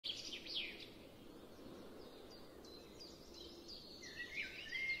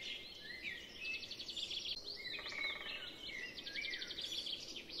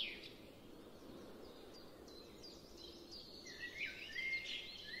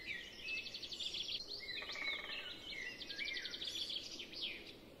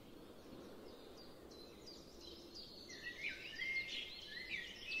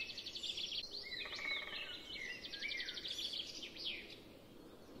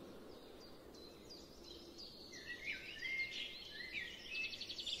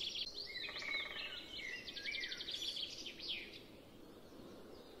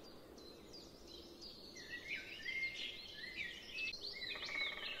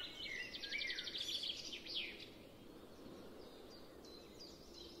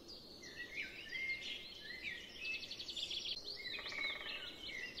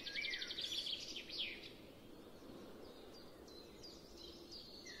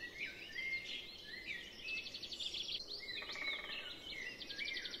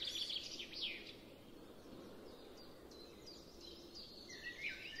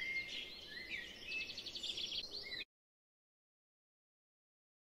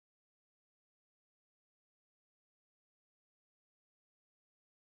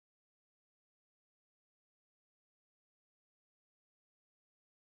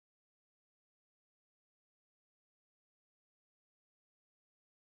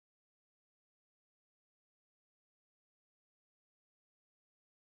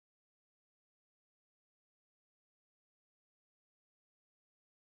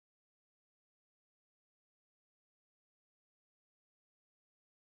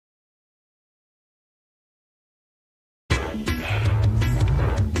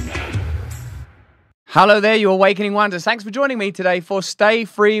Hello there, you Awakening Wonders. Thanks for joining me today for Stay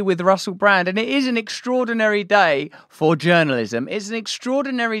Free with Russell Brand. And it is an extraordinary day for journalism. It's an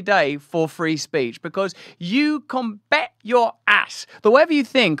extraordinary day for free speech because you can bet your ass that whatever you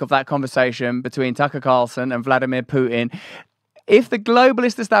think of that conversation between Tucker Carlson and Vladimir Putin, if the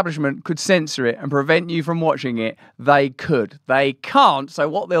globalist establishment could censor it and prevent you from watching it, they could. They can't. So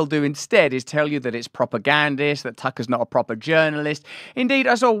what they'll do instead is tell you that it's propagandist, that Tucker's not a proper journalist. Indeed,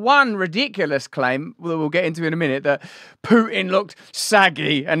 I saw one ridiculous claim that we'll get into in a minute, that Putin looked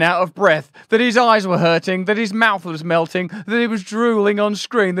saggy and out of breath, that his eyes were hurting, that his mouth was melting, that he was drooling on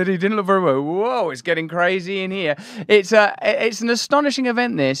screen, that he didn't look very well. Whoa, it's getting crazy in here. It's an astonishing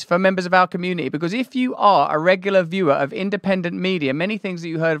event, this, for members of our community, because if you are a regular viewer of independent media, many things that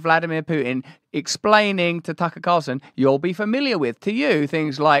you heard Vladimir Putin explaining to Tucker Carlson, you'll be familiar with. To you,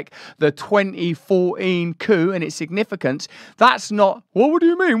 things like the 2014 coup and its significance, that's not, what do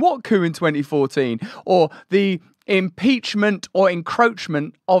you mean? What coup in 2014? Or the impeachment or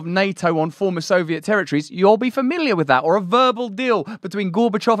encroachment of NATO on former Soviet territories, you'll be familiar with that. Or a verbal deal between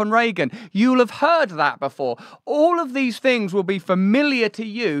Gorbachev and Reagan, you'll have heard that before. All of these things will be familiar to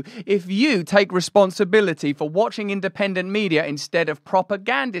you if you take responsibility for watching independent media instead of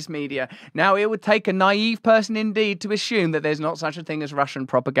propagandist media. Now, it would take a naive person indeed to assume that there's not such a thing as Russian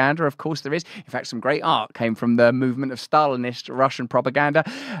propaganda. Of course there is. In fact, some great art came from the movement of Stalinist Russian propaganda.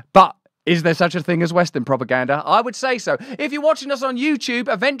 But is there such a thing as Western propaganda? I would say so. If you're watching us on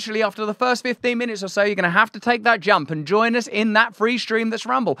YouTube, eventually after the first 15 minutes or so, you're going to have to take that jump and join us in that free stream that's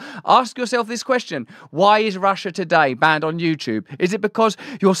Rumble. Ask yourself this question. Why is Russia Today banned on YouTube? Is it because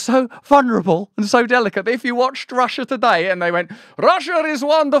you're so vulnerable and so delicate that if you watched Russia Today and they went, Russia is a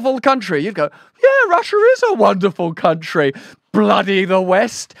wonderful country, you'd go, yeah, Russia is a wonderful country. Bloody the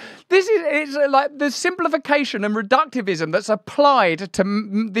West. It's like the simplification and reductivism that's applied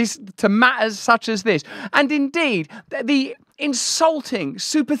to matters such as this. And indeed, the insulting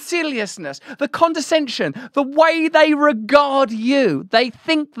superciliousness, the condescension, the way they regard you. They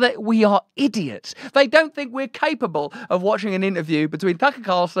think that we are idiots. They don't think we're capable of watching an interview between Tucker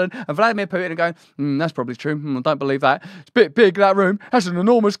Carlson and Vladimir Putin and going, that's probably true. I don't believe that. It's a bit big, that room. That's an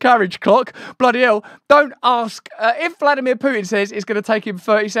enormous carriage clock. Bloody hell. Don't ask. If Vladimir Putin says it's going to take him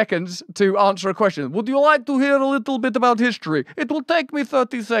 30 seconds to answer a question, would you like to hear a little bit about history? It will take me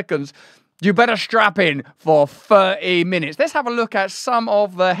 30 seconds. You better strap in for 30 minutes. Let's have a look at some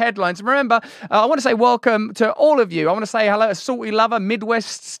of the headlines. Remember, I want to say welcome to all of you. I want to say hello to Salty Lover,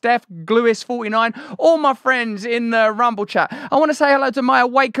 Midwest Steph, Gluis49, all my friends in the Rumble chat. I want to say hello to my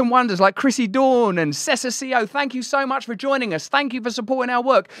Awaken Wonders like Chrissy Dawn and Cessa CO. Thank you so much for joining us. Thank you for supporting our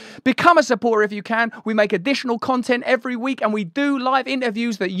work. Become a supporter if you can. We make additional content every week and we do live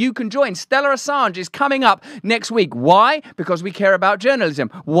interviews that you can join. Stella Assange is coming up next week. Why? Because we care about journalism.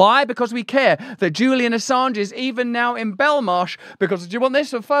 Why? Because we care that Julian Assange is even now in Belmarsh. Because, do you want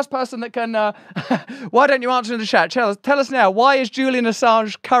this? The first person that can, why don't you answer in the chat? Tell us now, why is Julian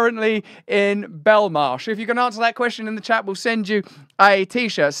Assange currently in Belmarsh? If you can answer that question in the chat, we'll send you a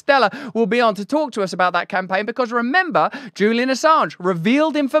t-shirt. Stella will be on to talk to us about that campaign because remember, Julian Assange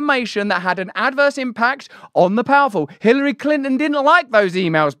revealed information that had an adverse impact on the powerful. Hillary Clinton didn't like those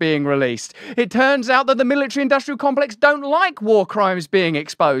emails being released. It turns out that the military-industrial complex don't like war crimes being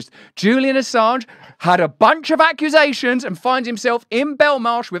exposed. Julian Assange had a bunch of accusations and finds himself in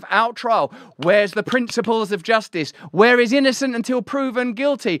Belmarsh without trial. Where's the principles of justice? Where is innocent until proven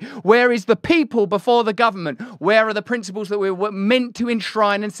guilty? Where is the people before the government? Where are the principles that we were meant to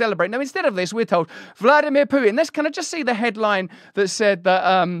enshrine and celebrate? Now, instead of this, we're told Vladimir Putin. Can I just see the headline that said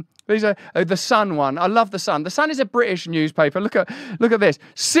that these are the Sun one. I love the Sun. The Sun is a British newspaper. Look at this.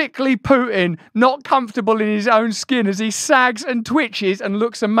 Sickly Putin, not comfortable in his own skin as he sags and twitches and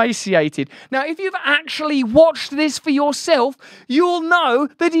looks emaciated. Now, if you've actually watched this for yourself, you'll know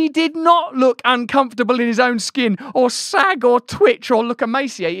that he did not look uncomfortable in his own skin or sag or twitch or look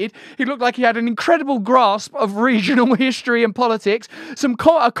emaciated. He looked like he had an incredible grasp of regional history and politics,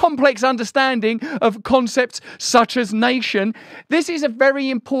 a complex understanding of concepts such as nation. This is a very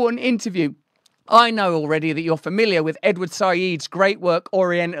important interview. I know already that you're familiar with Edward Said's great work,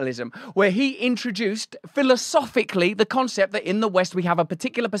 Orientalism, where he introduced philosophically the concept that in the West we have a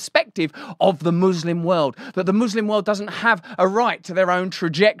particular perspective of the Muslim world, that the Muslim world doesn't have a right to their own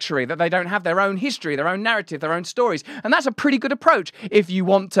trajectory, that they don't have their own history, their own narrative, their own stories. And that's a pretty good approach if you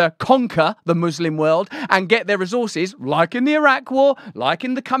want to conquer the Muslim world and get their resources, like in the Iraq war, like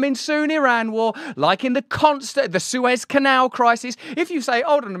in the coming soon Iran war, like in the Suez Canal crisis. If you say,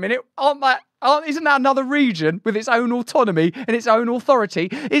 hold on a minute, Isn't that another region with its own autonomy and its own authority?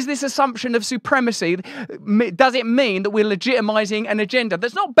 Is this assumption of supremacy, does it mean that we're legitimizing an agenda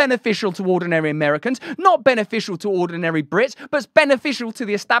that's not beneficial to ordinary Americans, not beneficial to ordinary Brits, but it's beneficial to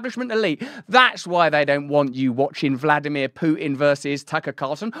the establishment elite? That's why they don't want you watching Vladimir Putin versus Tucker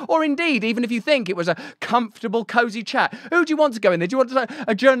Carlson, or indeed, even if you think it was a comfortable, cozy chat. Who do you want to go in there? Do you want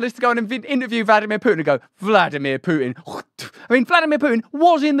a journalist to go and interview Vladimir Putin and go, Vladimir Putin? I mean, Vladimir Putin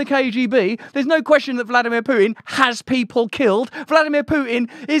was in the KGB. There's no question that Vladimir Putin has people killed. Vladimir Putin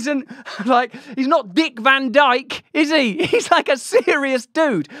isn't like, he's not Dick Van Dyke, is he? He's like a serious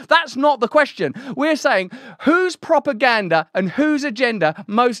dude. That's not the question. We're saying whose propaganda and whose agenda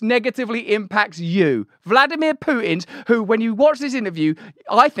most negatively impacts you? Vladimir Putin's, who, when you watch this interview,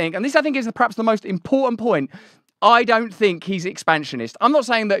 I think, and this I think is perhaps the most important point, I don't think he's expansionist. I'm not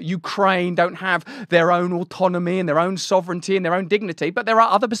saying that Ukraine don't have their own autonomy and their own sovereignty and their own dignity, but there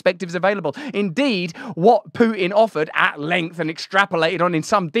are other perspectives available. Indeed, what Putin offered at length and extrapolated on in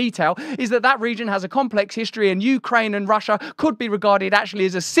some detail is that that region has a complex history, and Ukraine and Russia could be regarded actually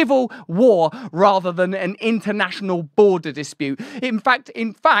as a civil war rather than an international border dispute. In fact,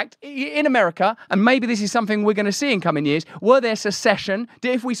 in America, and maybe this is something we're going to see in coming years, were there secession?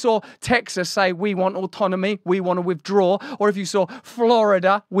 If we saw Texas say, we want autonomy, we want to withdraw, or if you saw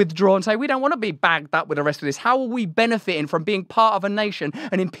Florida withdraw and say, we don't want to be bagged up with the rest of this, how are we benefiting from being part of a nation,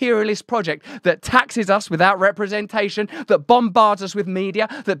 an imperialist project that taxes us without representation, that bombards us with media,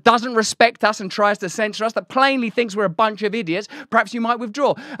 that doesn't respect us and tries to censor us, that plainly thinks we're a bunch of idiots? Perhaps you might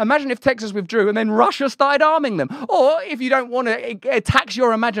withdraw. Imagine if Texas withdrew and then Russia started arming them. Or if you don't want to tax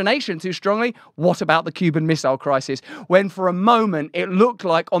your imagination too strongly, what about the Cuban Missile Crisis, when for a moment it looked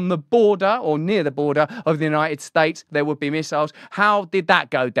like on the border or near the border of the United States there would be missiles? How did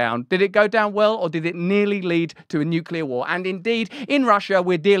that go down? Did it go down well, or did it nearly lead to a nuclear war? And indeed, in Russia,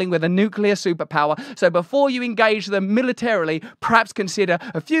 we're dealing with a nuclear superpower. So before you engage them militarily, perhaps consider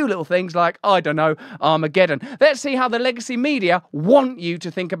a few little things like, I don't know, Armageddon. Let's see how the legacy media want you to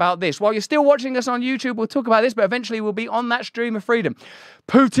think about this. While you're still watching us on YouTube, we'll talk about this, but eventually we'll be on that stream of freedom.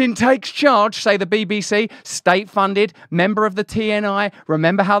 Putin takes charge, say the BBC, state-funded, member of the TNI.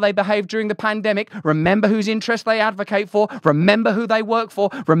 Remember how they behaved during the pandemic. Remember whose interests they advocate for. Remember who they work for.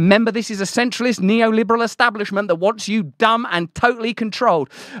 Remember this is a centralist neoliberal establishment that wants you dumb and totally controlled.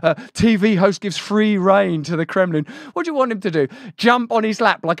 TV host gives free rein to the Kremlin. What do you want him to do? Jump on his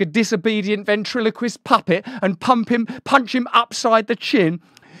lap like a disobedient ventriloquist puppet and punch him upside the chin?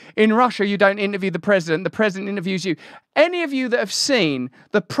 In Russia, you don't interview the president interviews you. Any of you that have seen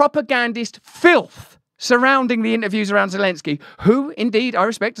the propagandist filth surrounding the interviews around Zelensky, who, indeed, I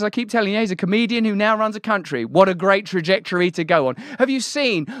respect, as I keep telling you, he's a comedian who now runs a country. What a great trajectory to go on. Have you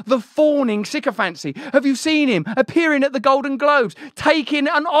seen the fawning sycophancy? Have you seen him appearing at the Golden Globes, taking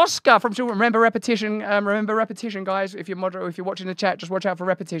an Oscar from... Remember repetition, guys. If you're watching the chat, just watch out for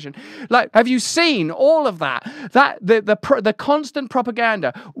repetition. Like, have you seen all of that? The constant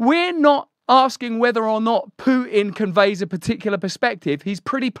propaganda. We're not asking whether or not Putin conveys a particular perspective. He's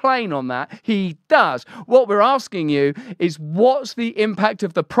pretty plain on that. He does. What we're asking you is, what's the impact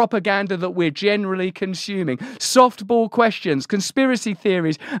of the propaganda that we're generally consuming? Softball questions, conspiracy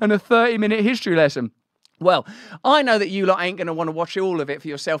theories, and a 30-minute history lesson. Well, I know that you lot ain't going to want to watch all of it for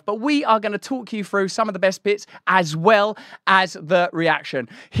yourself, but we are going to talk you through some of the best bits as well as the reaction.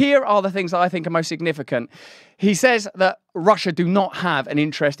 Here are the things that I think are most significant. He says that Russia do not have an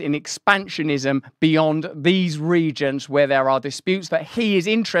interest in expansionism beyond these regions where there are disputes that he is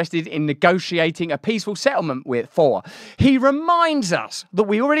interested in negotiating a peaceful settlement for. He reminds us that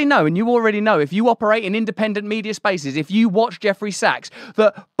we already know, and you already know, if you operate in independent media spaces, if you watch Jeffrey Sachs,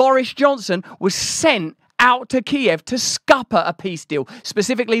 that Boris Johnson was sent out to Kiev to scupper a peace deal,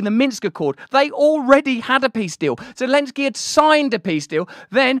 specifically the Minsk Accord. They already had a peace deal. Zelensky had signed a peace deal.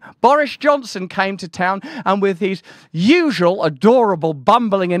 Then Boris Johnson came to town and with his usual adorable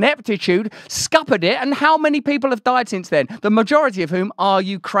bumbling ineptitude, scuppered it. And how many people have died since then? The majority of whom are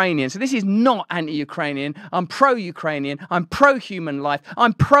Ukrainian. So this is not anti-Ukrainian. I'm pro-Ukrainian. I'm pro-human life.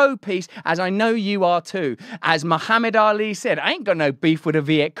 I'm pro-peace, as I know you are too. As Muhammad Ali said, I ain't got no beef with the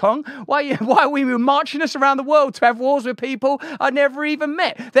Viet Cong. Why are we marching us around the world to have wars with people I never even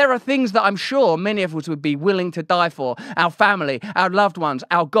met? There are things that I'm sure many of us would be willing to die for. Our family, our loved ones,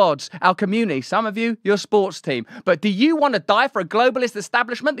 our gods, our community. Some of you, your sports team. But do you want to die for a globalist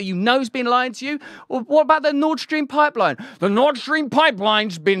establishment that you know's been lying to you? Or what about the Nord Stream pipeline? The Nord Stream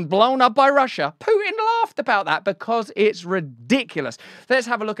pipeline's been blown up by Russia. Putin laughed about that because it's ridiculous. Let's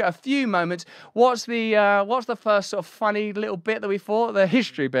have a look at a few moments. What's the first sort of funny little bit that we thought? The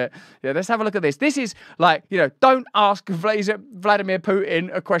history bit. Yeah, let's have a look at this. This is Like, you know, don't ask Vladimir Putin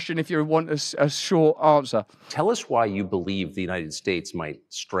a question if you want a short answer. Tell us why you believe the United States might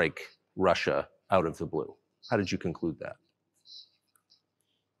strike Russia out of the blue. How did you conclude that?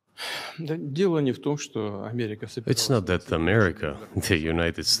 It's not that America, the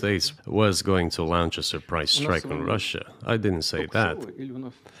United States, was going to launch a surprise strike on Russia. I didn't say that.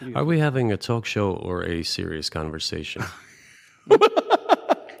 Are we having a talk show or a serious conversation?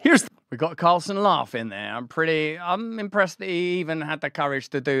 We got Carlson laugh in there. I'm impressed that he even had the courage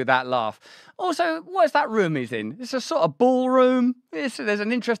to do that laugh. Also, what's that room he's in? It's a sort of ballroom. There's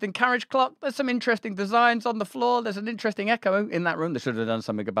an interesting carriage clock. There's some interesting designs on the floor. There's an interesting echo in that room. They should have done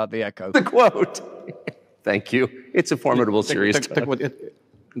something about the echo. The quote. Thank you. It's a formidable series. Because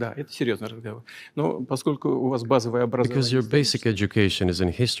your basic education is in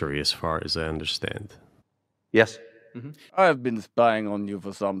history, as far as I understand. Yes. I've been spying on you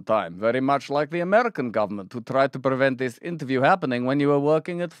for some time, very much like the American government who tried to prevent this interview happening when you were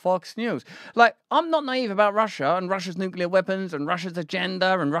working at Fox News. Like, I'm not naive about Russia and Russia's nuclear weapons and Russia's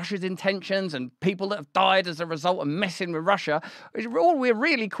agenda and Russia's intentions and people that have died as a result of messing with Russia. All we're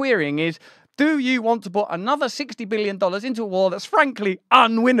really querying is, do you want to put another $60 billion into a war that's frankly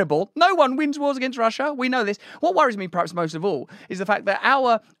unwinnable? No one wins wars against Russia. We know this. What worries me perhaps most of all is the fact that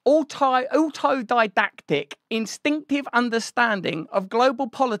our autodidactic, instinctive understanding of global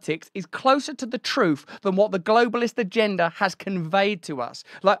politics is closer to the truth than what the globalist agenda has conveyed to us.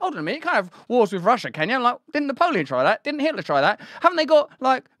 Like, hold on a minute, you can't have wars with Russia, can you? Like, didn't Napoleon try that? Didn't Hitler try that? Haven't they got,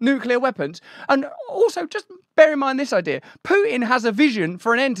 like, nuclear weapons? And also, just bear in mind this idea. Putin has a vision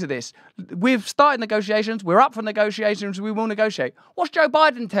for an end to this. We've started negotiations. We're up for negotiations. We will negotiate. What's Joe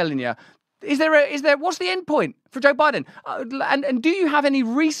Biden telling you? What's the end point for Joe Biden? And do you have any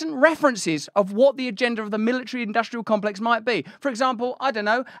recent references of what the agenda of the military-industrial complex might be? For example, I don't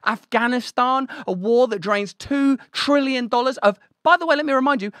know, Afghanistan, a war that drains $2 trillion of, by the way, let me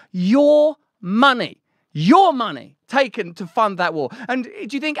remind you, your money taken to fund that war. And do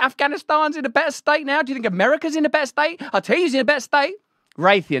you think Afghanistan's in a better state now? Do you think America's in a better state? I'll tell you who's in a better state.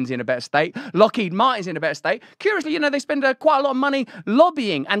 Raytheon's in a better state. Lockheed Martin's in a better state. Curiously, you know, they spend quite a lot of money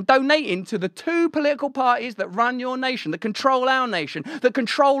lobbying and donating to the two political parties that run your nation, that control our nation, that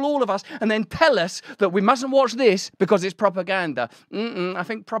control all of us, and then tell us that we mustn't watch this because it's propaganda. I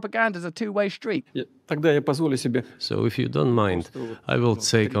think propaganda's a two-way street. So if you don't mind, I will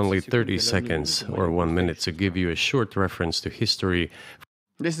take only 30 seconds or 1 minute to give you a short reference to history.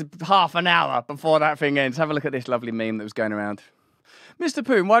 This is half an hour before that thing ends. Have a look at this lovely meme that was going around. Mr.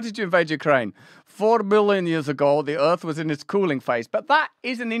 Putin, why did you invade Ukraine? 4 billion years ago, the Earth was in its cooling phase. But that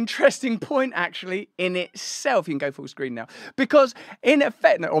is an interesting point, actually, in itself. You can go full screen now. Because, in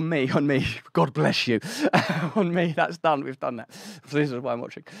effect, no, on me, God bless you. On me, that's done. We've done that. So this is why I'm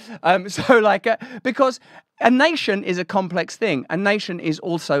watching. Because a nation is a complex thing. A nation is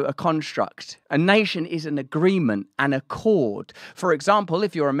also a construct. A nation is an agreement, an accord. For example,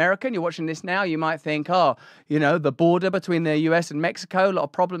 if you're American, you're watching this now, you might think, oh, you know, the border between the US and Mexico, a lot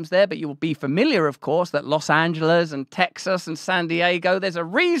of problems there, but you will be familiar, of course, that Los Angeles and Texas and San Diego, there's a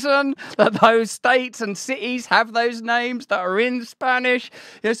reason that those states and cities have those names that are in Spanish.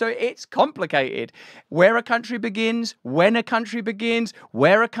 You know, so it's complicated. Where a country begins, when a country begins,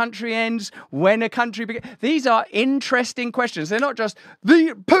 where a country ends, when a country begins. These are interesting questions. They're not just,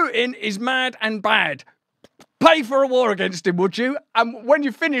 Putin is mad and bad. Pay for a war against him, would you? And when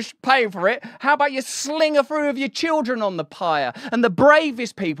you finish paying for it, how about you sling a few of your children on the pyre? And the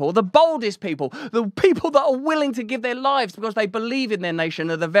bravest people, the boldest people, the people that are willing to give their lives because they believe in their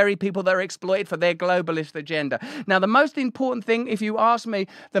nation are the very people that are exploited for their globalist agenda. Now, the most important thing, if you ask me,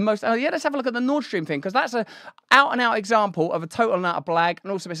 let's have a look at the Nord Stream thing, because that's an out-and-out example of a total and utter blag,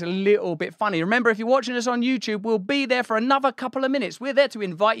 and also it's a little bit funny. Remember, if you're watching us on YouTube, we'll be there for another couple of minutes. We're there to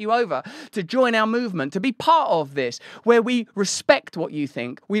invite you over to join our movement, to be part of this, where we respect what you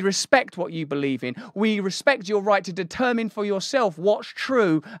think, we respect what you believe in, we respect your right to determine for yourself what's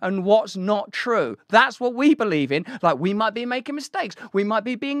true and what's not true. That's what we believe in. Like, we might be making mistakes, we might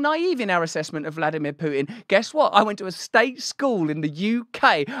be being naive in our assessment of Vladimir Putin. Guess what? I went to a state school in the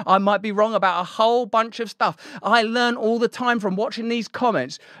UK. I might be wrong about a whole bunch of stuff. I learn all the time from watching these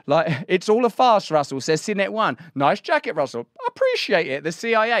comments. Like, it's all a farce, Russell, says Cinet1. Nice jacket, Russell. I appreciate it. The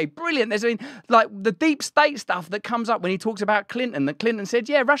CIA, brilliant. There's been, like, the deep state stuff that comes up when he talks about Clinton, that Clinton said,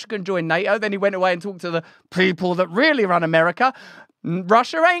 yeah, Russia can join NATO. Then he went away and talked to the people that really run America.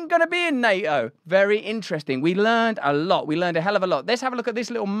 Russia ain't going to be in NATO. Very interesting. We learned a lot. We learned a hell of a lot. Let's have a look at this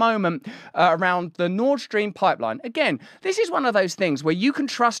little moment around the Nord Stream pipeline. Again, this is one of those things where you can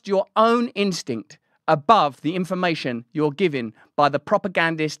trust your own instinct above the information you're given by the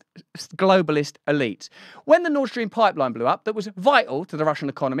propagandist globalist elites. When the Nord Stream pipeline blew up, that was vital to the Russian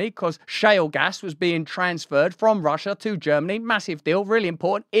economy because shale gas was being transferred from Russia to Germany. Massive deal, really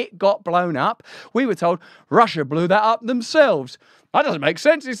important. It got blown up. We were told Russia blew that up themselves. That doesn't make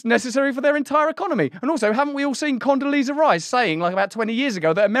sense. It's necessary for their entire economy. And also, haven't we all seen Condoleezza Rice saying, like about 20 years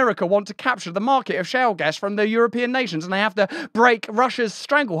ago, that America want to capture the market of shale gas from the European nations and they have to break Russia's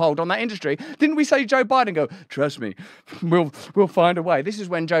stranglehold on that industry? Didn't we say Joe Biden go, trust me, we'll find a way. This is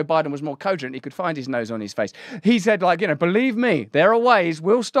when Joe Biden was more cogent. He could find his nose on his face. He said, like, believe me, there are ways.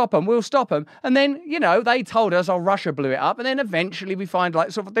 We'll stop them. We'll stop them. And then, they told us, Russia blew it up. And then eventually we find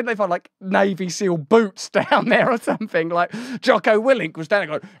didn't they find like Navy SEAL boots down there or something? Like Jocko Willink was down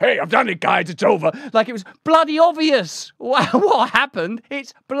there going, hey, I've done it, guys, it's over. Like it was bloody obvious. What happened?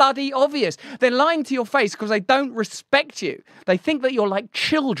 It's bloody obvious. They're lying to your face because they don't respect you. They think that you're like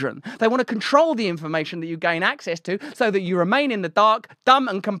children. They want to control the information that you gain access to so that you remain in the dark, dumb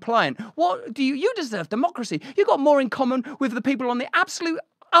and compliant. What do you deserve democracy. You've got more in common with the people on the absolute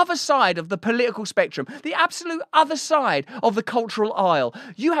other side of the political spectrum, the absolute other side of the cultural aisle.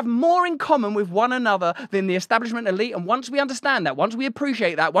 You have more in common with one another than the establishment elite. And once we understand that, once we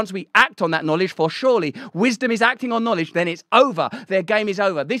appreciate that, once we act on that knowledge, for surely wisdom is acting on knowledge, then it's over. Their game is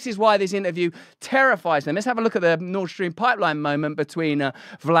over. This is why this interview terrifies them. Let's have a look at the Nord Stream pipeline moment between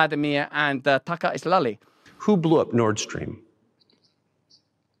Vladimir and Taka Islali. Who blew up Nord Stream?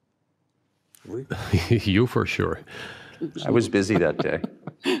 You for sure. I was busy that day.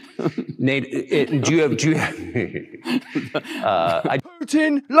 Nate, do you have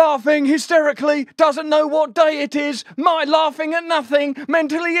Putin laughing hysterically, doesn't know what day it is, laughing at nothing,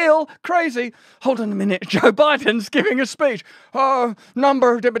 mentally ill, crazy. Hold on a minute, Joe Biden's giving a speech.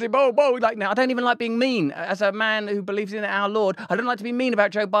 Number, dibbity-bo-bo. Like, now, I don't even like being mean. As a man who believes in our Lord, I don't like to be mean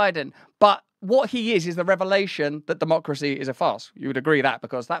about Joe Biden. But what he is the revelation that democracy is a farce. You would agree that,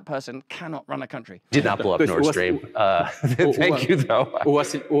 because that person cannot run a country. Did not blow up Nord Stream. Thank you, though. У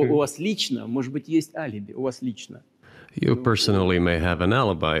вас лично, может быть, есть алиби. У вас лично. You personally may have an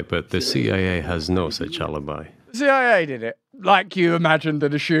alibi, but the CIA has no such alibi. The CIA did it, like you imagined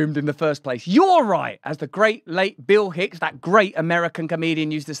and assumed in the first place. You're right, as the great late Bill Hicks, that great American comedian,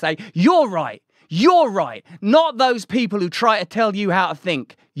 used to say. You're right. You're right. Not those people who try to tell you how to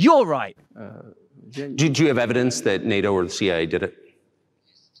think. You're right. Do you have evidence that NATO or the CIA did it?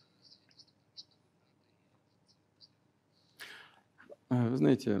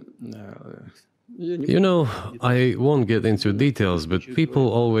 Знаете, You know, I won't get into details, but people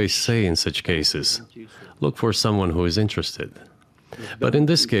always say in such cases, look for someone who is interested. But in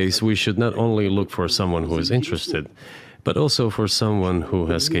this case, we should not only look for someone who is interested, but also for someone who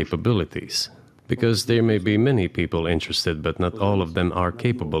has capabilities. Because there may be many people interested, but not all of them are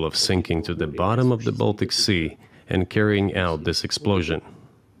capable of sinking to the bottom of the Baltic Sea and carrying out this explosion.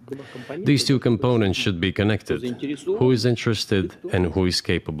 These two components should be connected. Who is interested and who is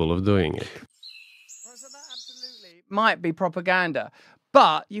capable of doing it? Well, so that absolutely might be propaganda.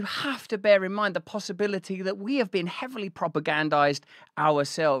 But you have to bear in mind the possibility that we have been heavily propagandized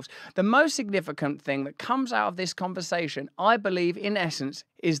ourselves. The most significant thing that comes out of this conversation, I believe, in essence,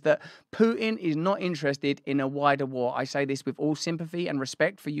 is that Putin is not interested in a wider war. I say this with all sympathy and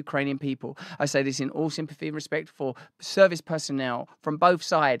respect for Ukrainian people. I say this in all sympathy and respect for service personnel from both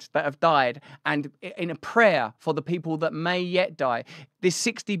sides that have died, and in a prayer for the people that may yet die. This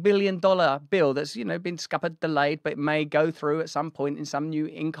 $60 billion bill that's, been scuppered, delayed, but may go through at some point in some new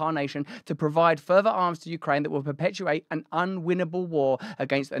incarnation to provide further arms to Ukraine that will perpetuate an unwinnable war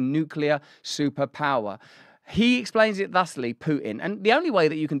against a nuclear superpower. He explains it thusly, Putin. And the only way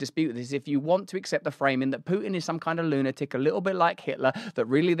that you can dispute this is if you want to accept the framing that Putin is some kind of lunatic, a little bit like Hitler, that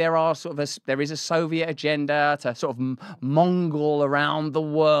really there is a Soviet agenda to sort of Mongol around the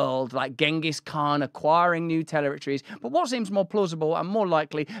world, like Genghis Khan acquiring new territories. But what seems more plausible and more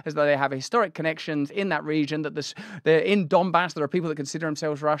likely is that they have historic connections in that region, that they're in Donbass, there are people that consider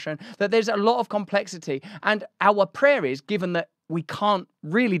themselves Russian, that there's a lot of complexity. And our prayer is, given that we can't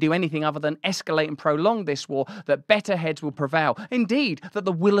really do anything other than escalate and prolong this war, that better heads will prevail. Indeed, that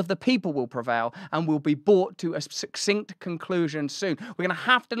the will of the people will prevail and will be brought to a succinct conclusion soon. We're going to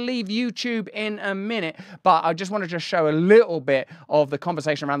have to leave YouTube in a minute, but I just want to just show a little bit of the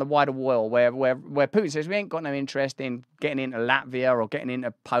conversation around the wider world where Putin says we ain't got no interest in getting into Latvia or getting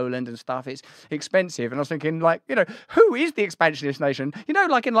into Poland and stuff. It's expensive. And I was thinking, who is the expansionist nation? In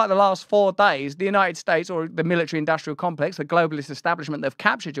the last 4 days, the United States or the military-industrial complex, the globalist establishment, they've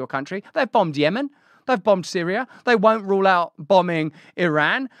captured your country. They've bombed Yemen. They've bombed Syria. They won't rule out bombing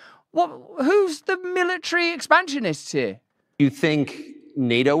Iran. Who's the military expansionists here? You think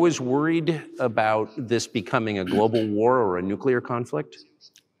NATO is worried about this becoming a global war or a nuclear conflict?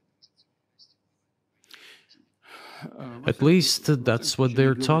 At least that's what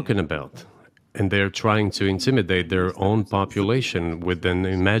they're talking about. And they're trying to intimidate their own population with an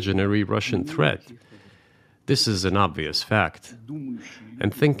imaginary Russian threat. This is an obvious fact.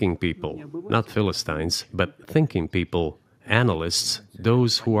 And thinking people, not Philistines, but thinking people, analysts,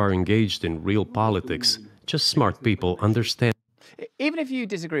 those who are engaged in real politics, just smart people understand. Even if you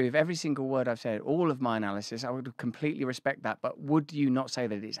disagree with every single word I've said, all of my analysis, I would completely respect that. But would you not say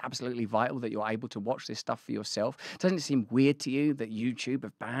that it's absolutely vital that you're able to watch this stuff for yourself? Doesn't it seem weird to you that YouTube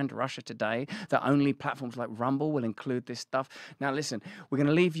have banned Russia Today, that only platforms like Rumble will include this stuff? Now, listen, we're going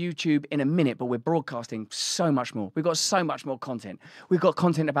to leave YouTube in a minute, but we're broadcasting so much more. We've got so much more content. We've got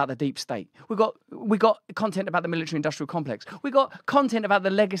content about the deep state. We got content about the military-industrial complex. We've got content about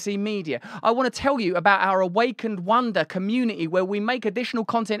the legacy media. I want to tell you about our Awakened Wonder community, where we make additional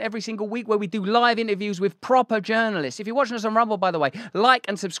content every single week, where we do live interviews with proper journalists. If you're watching us on Rumble, by the way, like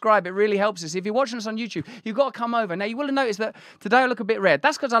and subscribe. It really helps us. If you're watching us on YouTube, you've got to come over. Now, you will have noticed that today I look a bit red.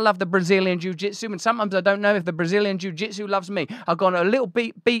 That's because I love the Brazilian Jiu-Jitsu, and sometimes I don't know if the Brazilian Jiu-Jitsu loves me. I've gone a little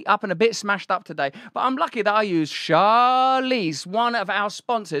beat up and a bit smashed up today, but I'm lucky that I use Charlize, one of our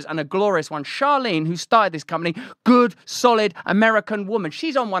sponsors, and a glorious one. Charlene, who started this company, good, solid American woman.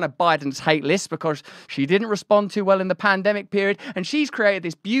 She's on one of Biden's hate lists because she didn't respond too well in the pandemic period, and she's created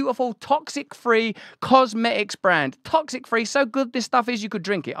this beautiful toxic-free cosmetics brand. Toxic-free, so good this stuff is you could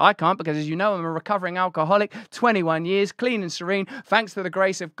drink it. I can't because, as you know, I'm a recovering alcoholic, 21 years, clean and serene, thanks to the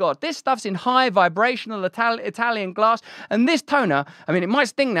grace of God. This stuff's in high vibrational Italian glass, and this toner, I mean, it might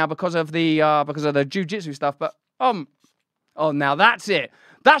sting now because of the jiu-jitsu stuff, but oh, now that's it.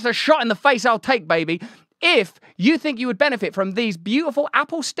 That's a shot in the face I'll take, baby. If you think you would benefit from these beautiful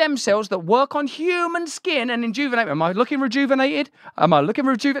apple stem cells that work on human skin and rejuvenate. Am I looking rejuvenated? Am I looking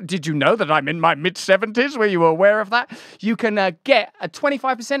rejuvenated? Did you know that I'm in my mid-70s? Were you aware of that? You can get a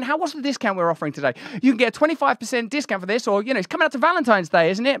 25%. What's the discount we're offering today? You can get a 25% discount for this, or, you know, it's coming up to Valentine's Day,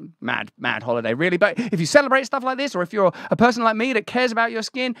 isn't it? Mad holiday, really. But if you celebrate stuff like this, or if you're a person like me that cares about your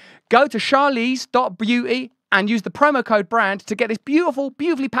skin, go to charlize.beauty and use the promo code BRAND to get this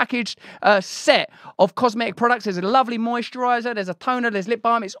beautifully packaged set of cosmetic products. There's a lovely moisturizer, there's a toner, there's lip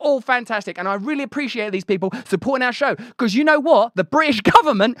balm. It's all fantastic. And I really appreciate these people supporting our show, because you know what? The British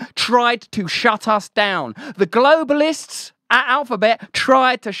government tried to shut us down. The globalists at Alphabet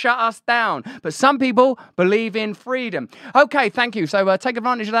tried to shut us down, but some people believe in freedom. Okay, thank you. So take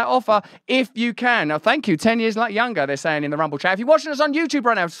advantage of that offer if you can. Now, thank you. 10 years younger, they're saying in the Rumble chat. If you're watching us on YouTube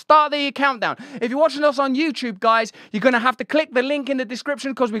right now, start the countdown. If you're watching us on YouTube, guys, you're going to have to click the link in the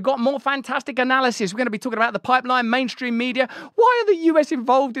description, because we've got more fantastic analysis. We're going to be talking about the pipeline, mainstream media. Why are the US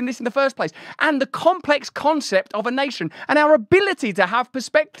involved in this in the first place? And the complex concept of a nation, and our ability to have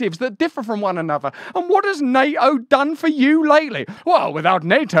perspectives that differ from one another. And what has NATO done for you lately? Well, without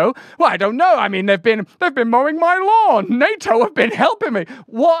NATO, well, I don't know. I mean, they've been mowing my lawn. NATO have been helping me.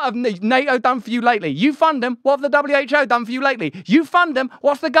 What have NATO done for you lately? You fund them. What have the WHO done for you lately? You fund them.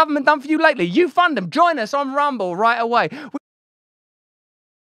 What's the government done for you lately? You fund them. Join us on Rumble right away.